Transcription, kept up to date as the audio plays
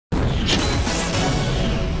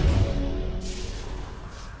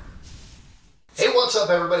What's up,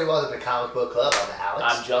 everybody? Welcome to Comic Book Club. I'm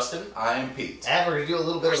Alex. I'm Justin. I am Pete. And we're going to do a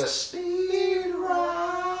little bit of a speed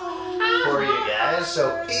round for you guys.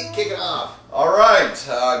 So, Pete, kick it off.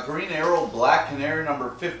 Alright, Green Arrow, Black Canary,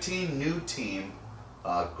 number 15, new team.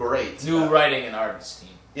 Great. New writing and artist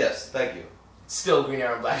team. Yes, thank you. Still Green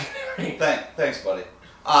Arrow, Black Canary. Thanks, buddy.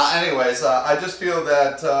 Anyways, I just feel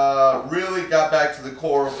that really got back to the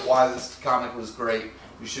core of why this comic was great.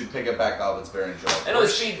 You should pick it back up. It's very enjoyable. I know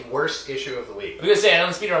the worst issue of the week. I was going to say, I know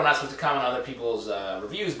the speed round, I'm not supposed to comment on other people's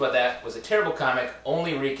reviews, but that was a terrible comic.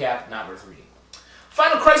 Only recap, not worth reading.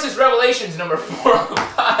 Final Crisis Revelations, number 4 of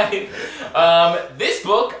 5. This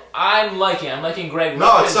book, I'm liking. I'm liking Greg.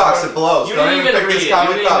 No, it sucks. It blows. You don't didn't even even pick read this it.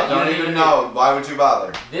 comic up. You Don't didn't even read know. it. Why would you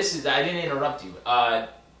bother? This is, I didn't interrupt you.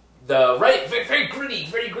 Very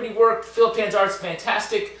gritty work. Philip Pan's art's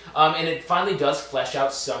fantastic, and it finally does flesh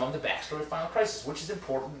out some of the backstory of Final Crisis, which is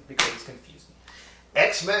important because it's confusing.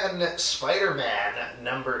 X-Men Spider-Man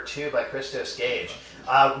number 2 by Christos Gage.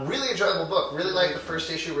 Really enjoyable book. Really like the first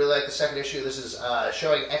issue, really like the second issue. This is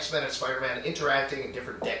showing X-Men and Spider-Man interacting in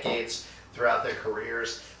different decades throughout their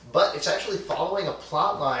careers. But it's actually following a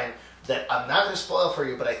plot line that I'm not going to spoil for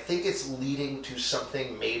you, but I think it's leading to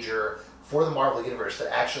something major for the Marvel Universe that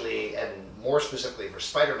actually, and more specifically for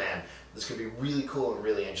Spider-Man, this could be really cool and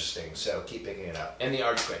really interesting. So keep picking it up. And the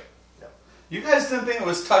art's great. You guys didn't think it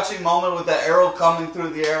was a touching moment with that arrow coming through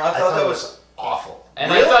the air? I thought that was awful. And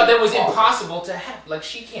really? I thought that was impossible to have. Like,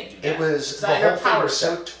 she can't do that. It was, it's the whole thing was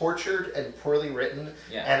so tortured and poorly written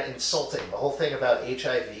and insulting. The whole thing about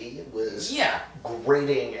HIV was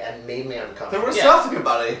grating and made me uncomfortable. There was nothing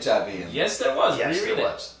about HIV in it. Yes, there was. Yes, Reread there it.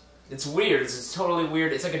 was. It's weird. It's totally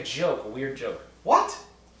weird. It's like a joke, a weird joke. What?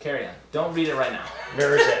 Carry on. Don't read it right now.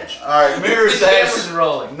 Mirror's Edge. Alright, Mirror's The Edge. camera's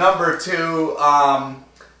rolling. Number 2.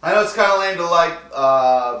 I know it's kind of lame to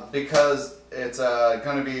like because it's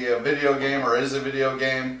going to be a video game or is a video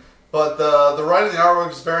game, but the writing and the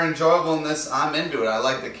artwork is very enjoyable in this. I'm into it. I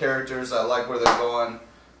like the characters. I like where they're going.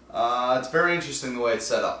 It's very interesting the way it's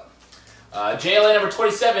set up. JLA number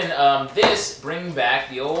 27. This bringing back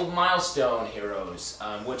the old Milestone heroes,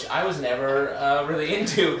 which I was never really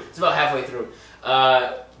into. It's about halfway through.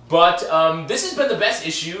 But this has been the best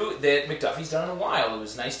issue that McDuffie's done in a while. It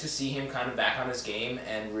was nice to see him kind of back on his game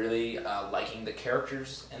and really liking the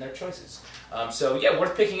characters and their choices. So yeah,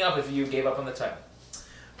 worth picking up if you gave up on the title.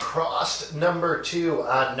 Crossed number 2.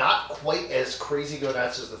 Not quite as crazy go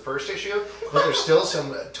nuts as the first issue, but there's still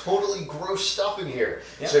some totally gross stuff in here.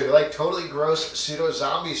 Yeah. So if you like totally gross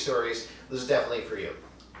pseudo-zombie stories, this is definitely for you.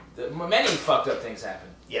 Many fucked up things happen.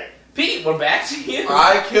 Yeah. Pete, we're back to you.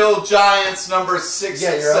 I Kill Giants number 6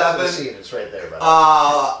 Yeah, and you're 7. up to the scene. It's right there,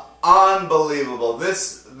 buddy. Unbelievable.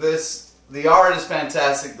 The art is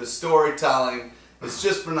fantastic. The storytelling is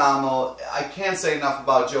just phenomenal. I can't say enough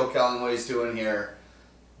about Joe Kelly and what he's doing here.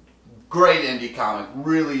 Great indie comic.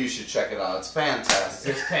 Really, you should check it out. It's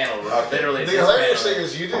fantastic. This panel, Okay. literally. The this hilarious panel. thing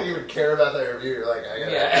is you didn't even care about that review. You're like,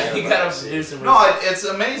 You gotta do some research. No, it's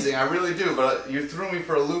amazing. I really do. But you threw me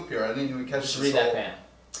for a loop here. I didn't even catch Just the read that soul.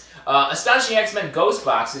 panel. Astonishing X-Men Ghost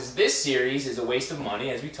Boxes. This series is a waste of money,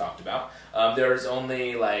 as we talked about. There's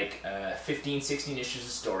only like 15, 16 issues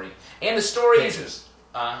of story. And the story Pages.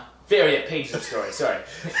 pages of story, sorry.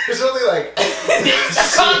 There's only like...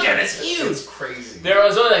 That content is huge! It's crazy. There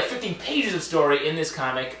was only like 15 pages of story in this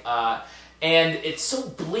comic, and it's so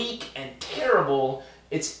bleak and terrible.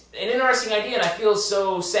 It's an interesting idea, and I feel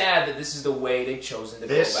so sad that this is the way they've chosen to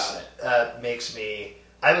go about it. Makes me...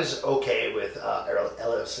 I was okay with Errol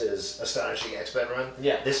Ellis's Astonishing X-Men run.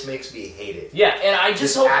 Yeah. This makes me hate it. Yeah, and I just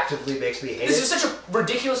This hope... actively makes me hate This it. is such a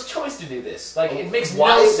ridiculous choice to do this. Like, it makes why,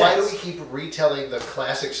 no sense. Why do we keep retelling the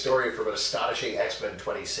classic story from Astonishing X-Men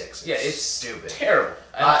 26? It's stupid. Terrible.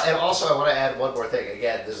 And also, I want to add one more thing.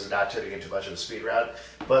 Again, this is not turning into much of a speed round,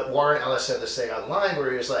 but Warren Ellis said this thing online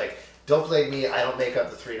where he was like, "Don't blame me, I don't make up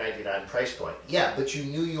the $3.99 price point." Yeah, but you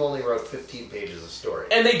knew you only wrote 15 pages of story.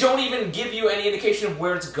 And they don't even give you any indication of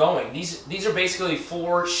where it's going. These are basically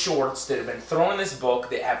 4 shorts that have been thrown in this book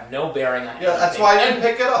that have no bearing on anything. Yeah, that's why I didn't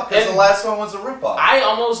pick it up, because the last one was a ripoff. I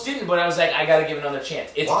almost didn't, but I was like, I gotta give it another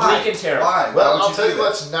chance. It's bleak and terrible. Why? Well, Why I'll would tell do you that?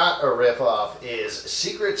 what's not a ripoff is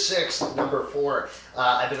Secret Six, number 4.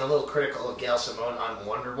 I've been a little critical of Gail Simone on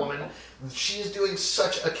Wonder Woman. She is doing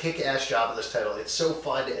such a kick-ass job of this title. It's so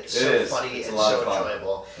fun, it's so funny, It's a and lot so of fun.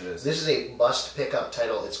 enjoyable. It is. This is a must-pick-up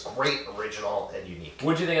title. It's great, original, and unique.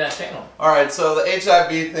 What'd you think of that panel? Alright, so the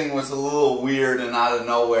HIV thing was a little weird and out of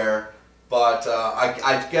nowhere, but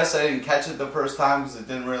I guess I didn't catch it the first time because it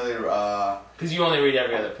didn't really... Because you only read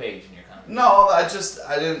every other page in your comic. No,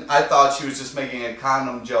 I thought she was just making a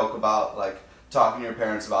condom joke about, like, talking to your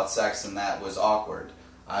parents about sex, and that was awkward.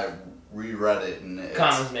 I reread it and it's,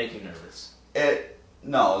 Comics make you nervous.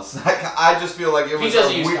 No, it's not. I just feel like it was.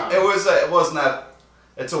 It wasn't that.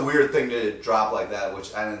 It's a weird thing to drop like that,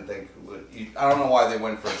 which I didn't think. I don't know why they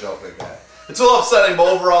went for a joke like that. It's a little upsetting, but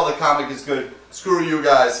overall the comic is good. Screw you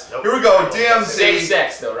guys. Nope. Here we go. DMZ. Safe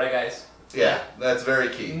sex though, right, guys? Yeah, that's very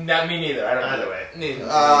key. Not me neither. I don't know. Either way. Neither.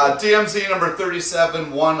 DMZ number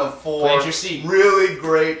 37, 1 of 4. Plant your seed. Really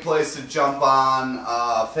great place to jump on.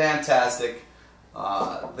 Fantastic.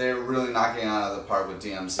 They're really knocking it out of the park with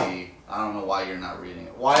DMZ. I don't know why you're not reading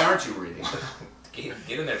it. Why aren't you reading it?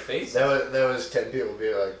 Get in their face. That was 10 people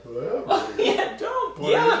being like, Oh, yeah, don't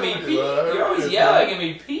yell at me, Pete. You're always yelling at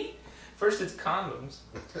me, Pete. First it's condoms.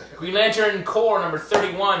 Green Lantern Corps number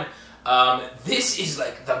 31. This is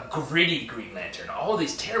like the gritty Green Lantern. All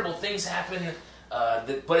these terrible things happen,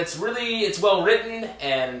 but it's well written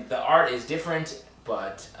and the art is different,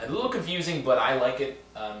 but a little confusing. But I like it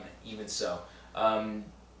even so.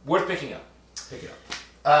 Worth picking up. Pick it up.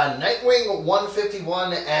 Nightwing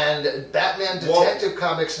 151 and Batman Detective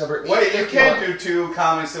Comics number 851. Wait, you can't do 2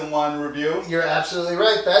 comics in 1 review. You're absolutely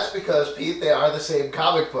right. That's because, Pete, they are the same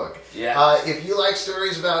comic book. Yeah. If you like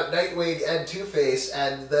stories about Nightwing and Two-Face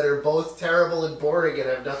and that are both terrible and boring and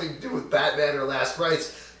have nothing to do with Batman or Last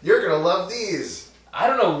Rites, you're going to love these. I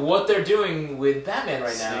don't know what they're doing with Batman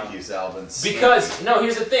right now. Sneaky, Alvin. Because, no,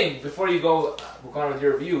 here's the thing. Before you go on with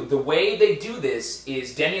your review, the way they do this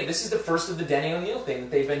is this is the first of the Denny O'Neil thing that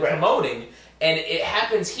they've been promoting, and it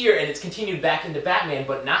happens here, and it's continued back into Batman,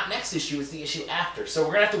 but not next issue, it's the issue after. So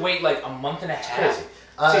we're going to have to wait like a month and a half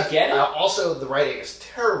to get it. Also, the writing is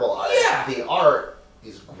terrible on it. The art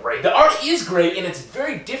is great. The art is great, and it's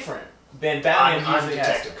very different than Batman on usually has.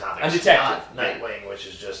 Detective Comics. On Detective. Not Nightwing, which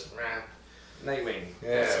is just... Nightwing.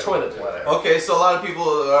 Yeah, It's toilet paper. Okay, so a lot of people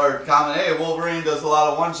are commenting, hey, Wolverine does a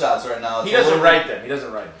lot of one-shots right now. He doesn't write them. He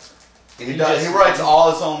doesn't write them. He writes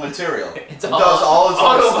all his own material. He does all his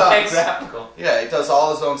own stunts. Autobiographical. Yeah, he does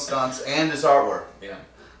all his own stunts and his artwork. Yeah.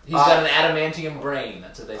 He's got an adamantium brain.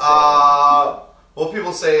 That's what they say. Well,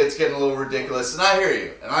 people say it's getting a little ridiculous, and I hear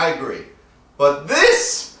you, and I agree. But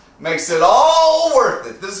this makes it all worth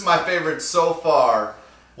it. This is my favorite so far.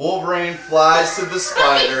 Wolverine flies to the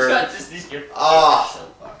spider. This is your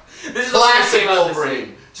This is classic the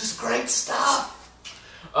Wolverine. Just great stuff.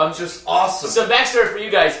 Just awesome. Some backstory for you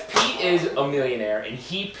guys. Pete is a millionaire, and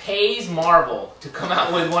he pays Marvel to come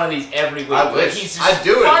out with one of these every week. I wish. He's just I'd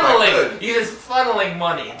do it if I could. He's just funneling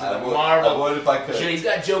money into the Marvel. I would if I could. He's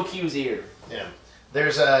got Joe Q's ear. Yeah.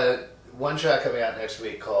 There's a one-shot coming out next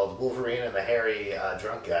week called Wolverine and the Hairy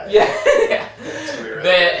Drunk Guy. Yeah. It's gonna be really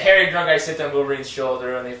The hairy drunk guy sits on Wolverine's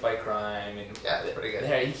shoulder, and they fight crime. And yeah, it's pretty good.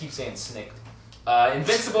 He keeps saying snicked.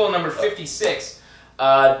 Invincible number 56.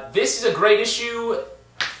 This is a great issue.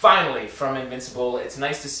 Finally, from Invincible. It's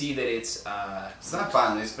nice to see that it's not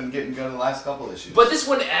finally. It's been getting good in the last couple issues. But this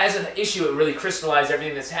one, as an issue, it really crystallized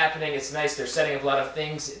everything that's happening. It's nice. They're setting up a lot of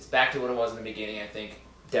things. It's back to what it was in the beginning, I think.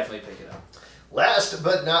 Definitely pick it up. Last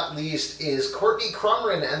but not least is Courtney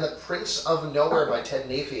Crumrin and the Prince of Nowhere by Ted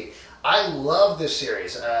Nafee. I love this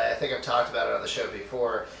series. I think I've talked about it on the show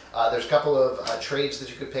before. There's a couple of trades that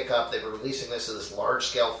you could pick up. They've been releasing this in this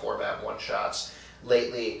large-scale format one-shots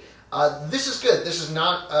lately. This is good. This is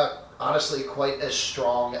not, honestly, quite as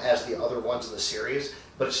strong as the other ones in the series,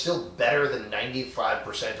 but it's still better than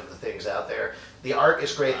 95% of the things out there. The art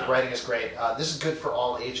is great. The writing is great. This is good for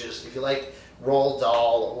all ages. If you like Roald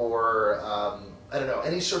Dahl or, I don't know,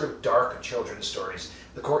 any sort of dark children's stories,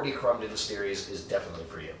 the Courtney Crumrin series is definitely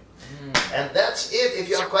for you. And that's it. If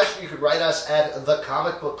you have a question, you could write us at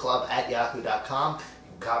thecomicbookclub@yahoo.com. You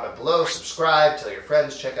can comment below, subscribe, tell your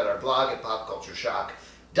friends, check out our blog at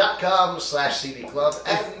popcultureshock.com/cdclub,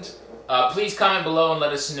 and please comment below and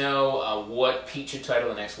let us know what Pete should title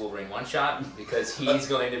the next Wolverine one-shot, because he's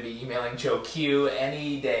going to be emailing Joe Q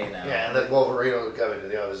any day now. yeah, and then Wolverine will come into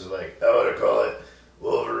the office and like, I want to call it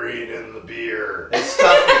Wolverine in the beer. It's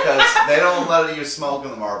tough because they don't let you smoke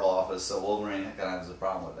in the Marvel office, so Wolverine kind of has a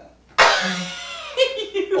problem with that.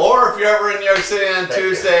 Or if you're ever in New York City on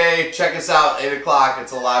Tuesday, check us out, 8 o'clock.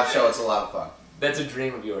 It's a live show. It's a lot of fun. That's a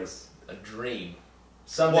dream of yours. A dream.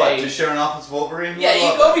 Someday. What, to share an office with Wolverine? Yeah,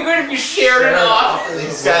 it would be great if you shared an office.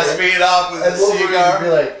 These guys meet up with And a Wolverine cigar. would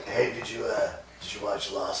be like, hey, did you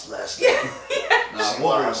watch Lost last night? No,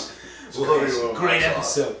 Wolverine. Great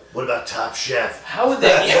episode. What about Top Chef? How would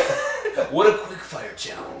they... What a quick fire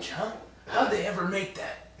challenge, huh? How'd they ever make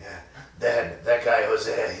that? Yeah. Then, that guy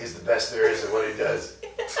Jose, he's the best there is at what he does.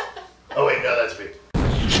 Oh wait, no, that's me.